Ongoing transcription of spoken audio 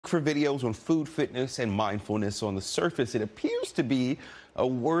for videos on food, fitness, and mindfulness. On the surface, it appears to be a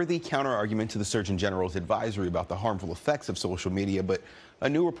worthy counterargument to the Surgeon General's advisory about the harmful effects of social media. But a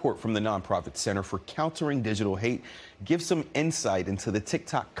new report from the nonprofit Center for Countering Digital Hate gives some insight into the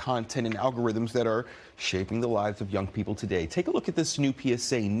TikTok content and algorithms that are shaping the lives of young people today. Take a look at this new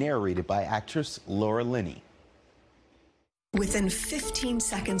PSA narrated by actress Laura Linney. Within 15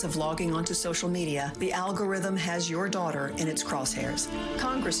 seconds of logging onto social media, the algorithm has your daughter in its crosshairs.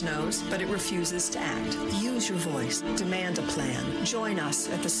 Congress knows, but it refuses to act. Use your voice. Demand a plan. Join us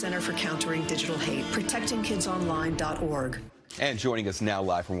at the Center for Countering Digital Hate, protectingkidsonline.org. And joining us now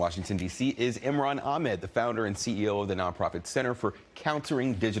live from Washington, D.C. is Imran Ahmed, the founder and CEO of the nonprofit Center for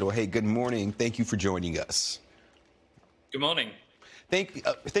Countering Digital Hate. Good morning. Thank you for joining us. Good morning.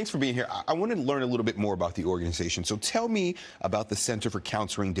 Thanks for being here. I wanted to learn a little bit more about the organization. So tell me about the Center for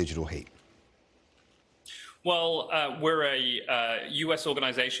Countering Digital Hate. Well, we're a U.S.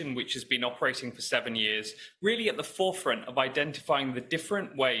 organization which has been operating for 7 years, really at the forefront of identifying the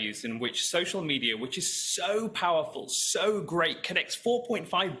different ways in which social media, which is so powerful, so great, connects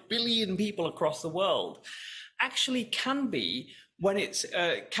 4.5 billion people across the world, actually can be when it's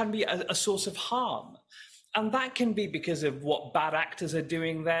a source of harm. And that can be because of what bad actors are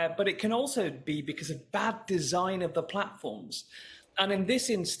doing there, but it can also be because of bad design of the platforms. And in this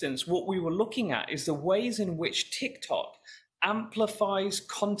instance, what we were looking at is the ways in which TikTok amplifies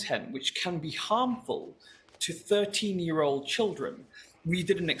content which can be harmful to 13-year-old children. We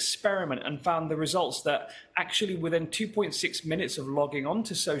did an experiment and found the results that actually within 2.6 minutes of logging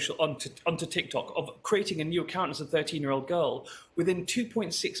onto TikTok, of creating a new account as a 13-year-old girl, within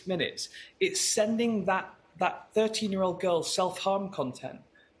 2.6 minutes, it's sending that 13-year-old girl's self-harm content.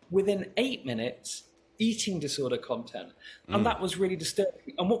 Within 8 minutes, eating disorder content. And that was really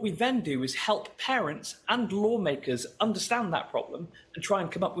disturbing. And what we then do is help parents and lawmakers understand that problem and try and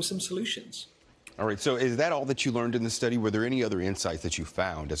come up with some solutions. All right, so is that all that you learned in the study? Were there any other insights that you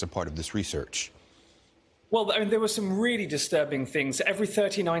found as a part of this research? Well, I mean, there were some really disturbing things. Every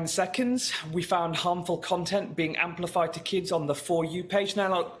 39 seconds, we found harmful content being amplified to kids on the For You page.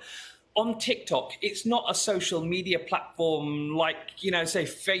 Now, on TikTok, it's not a social media platform like, say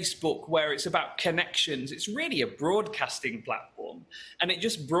Facebook, where it's about connections. It's really a broadcasting platform, and it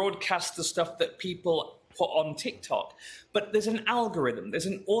just broadcasts the stuff that people put on TikTok. But there's an algorithm, there's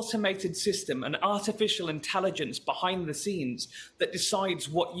an automated system, an artificial intelligence behind the scenes that decides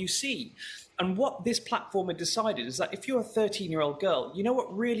what you see. And what this platform had decided is that if you're a 13-year-old girl,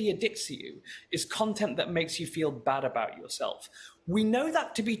 what really addicts you is content that makes you feel bad about yourself. We know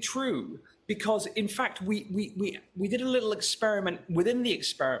that to be true because, in fact, we did a little experiment within the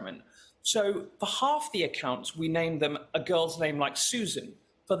experiment. So for half the accounts, we named them a girl's name like Susan.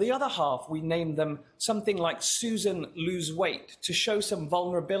 For the other half, we named them something like Susan Lose Weight to show some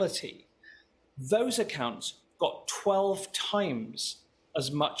vulnerability. Those accounts got 12 times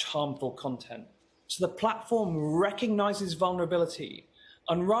as much harmful content. So the platform recognizes vulnerability,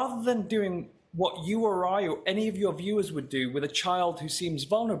 and rather than doing what you or I or any of your viewers would do with a child who seems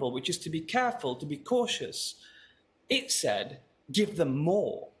vulnerable, which is to be careful, to be cautious, it said, give them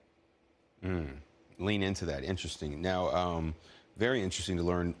more. Lean into that. Interesting. Now, very interesting to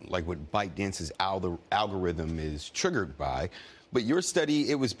learn like what ByteDance's algorithm is triggered by. But your study,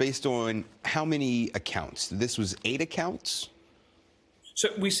 it was based on how many accounts? This was 8 accounts? So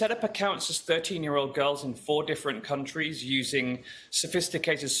we set up accounts as 13-year-old girls in 4 different countries using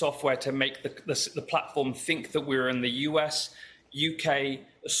sophisticated software to make the platform think that we're in the US, UK,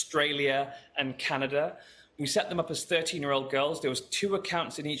 Australia, and Canada. We set them up as 13-year-old girls. There was 2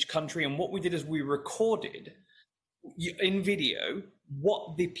 accounts in each country. And what we did is we recorded in video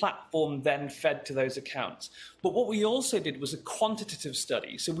what the platform then fed to those accounts. But what we also did was a quantitative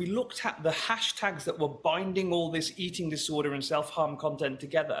study. So we looked at the hashtags that were binding all this eating disorder and self-harm content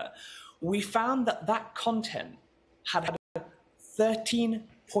together. We found that that content had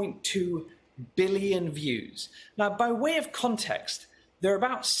 13.2 billion views. Now, by way of context, there are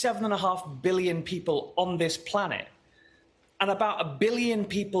about 7.5 billion people on this planet and about 1 billion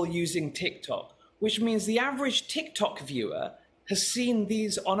people using TikTok, which means the average TikTok viewer has seen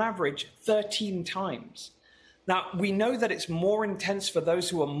these on average 13 times. Now, we know that it's more intense for those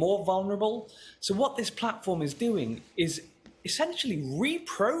who are more vulnerable. So what this platform is doing is essentially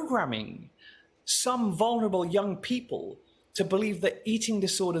reprogramming some vulnerable young people to believe that eating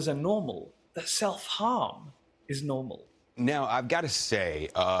disorders are normal, that self-harm is normal. Now, I've got to say,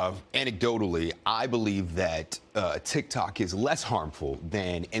 anecdotally, I believe that TikTok is less harmful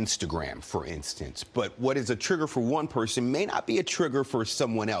than Instagram, for instance. But what is a trigger for one person may not be a trigger for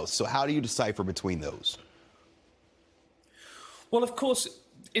someone else. So how do you decipher between those? Well, of course,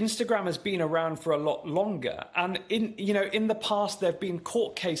 Instagram has been around for a lot longer. And in the past, there have been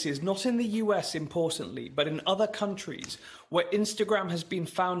court cases, not in the US, importantly, but in other countries, where Instagram has been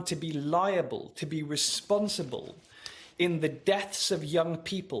found to be liable, to be responsible in the deaths of young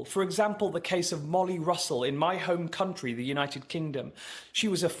people. For example, the case of Molly Russell in my home country, the United Kingdom. She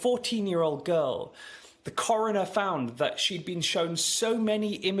was a 14-year-old girl. The coroner found that she'd been shown so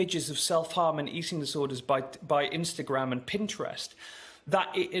many images of self-harm and eating disorders by Instagram and Pinterest that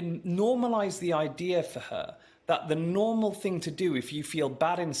it normalized the idea for her that the normal thing to do if you feel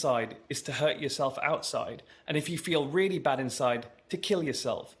bad inside is to hurt yourself outside, and if you feel really bad inside, to kill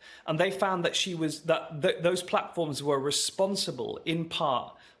yourself. And they found that those platforms were responsible in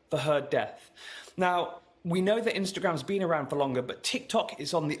part for her death. Now, we know that Instagram's been around for longer, but TikTok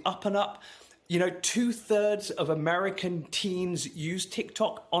is on the up and up. 2/3 of American teens use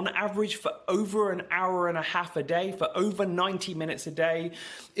TikTok on average for over an hour and a half a day, for over 90 minutes a day.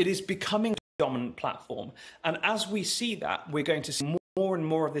 It is becoming a dominant platform. And as we see that, we're going to see more and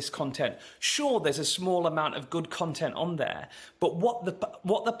more of this content. Sure, there's a small amount of good content on there, but what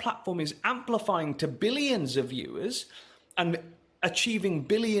the platform is amplifying to billions of viewers and achieving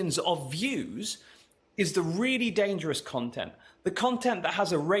billions of views is the really dangerous content. The content that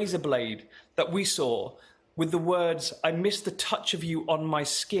has a razor blade that we saw with the words, "I miss the touch of you on my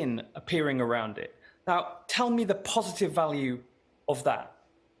skin," appearing around it. Now, tell me the positive value of that.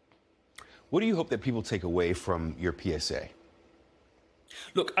 What do you hope that people take away from your PSA?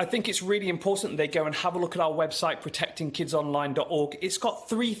 Look, I think it's really important they go and have a look at our website, protectingkidsonline.org. It's got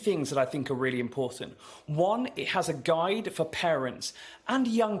 3 things that I think are really important. One, it has a guide for parents and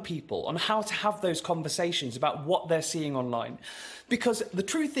young people on how to have those conversations about what they're seeing online. Because the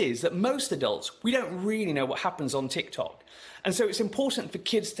truth is that most adults, we don't really know what happens on TikTok. And so it's important for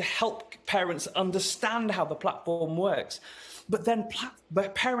kids to help parents understand how the platform works. But then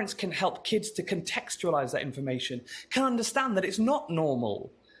parents can help kids to contextualize that information, can understand that it's not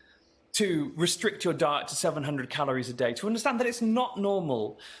normal to restrict your diet to 700 calories a day, to understand that it's not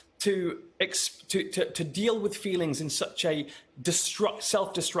normal to deal with feelings in such a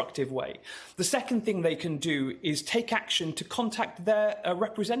self-destructive way. The second thing they can do is take action to contact their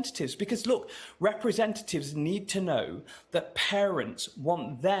representatives, because look, representatives need to know that parents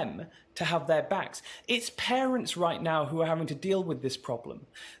want them to have their backs. It's parents right now who are having to deal with this problem.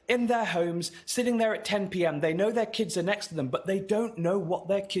 In their homes, sitting there at 10 p.m, they know their kids are next to them, but they don't know what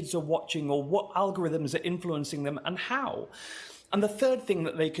their kids are watching or what algorithms are influencing them and how. And the third thing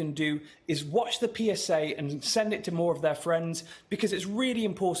that they can do is watch the PSA and send it to more of their friends, because it's really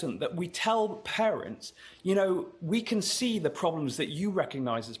important that we tell parents, we can see the problems that you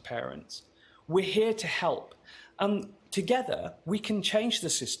recognize as parents. We're here to help. And together, we can change the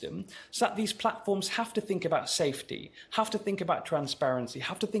system so that these platforms have to think about safety, have to think about transparency,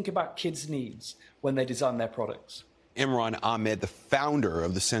 have to think about kids' needs when they design their products. Imran Ahmed, the founder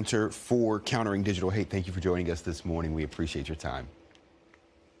of the Center for Countering Digital Hate, thank you for joining us this morning. We appreciate your time.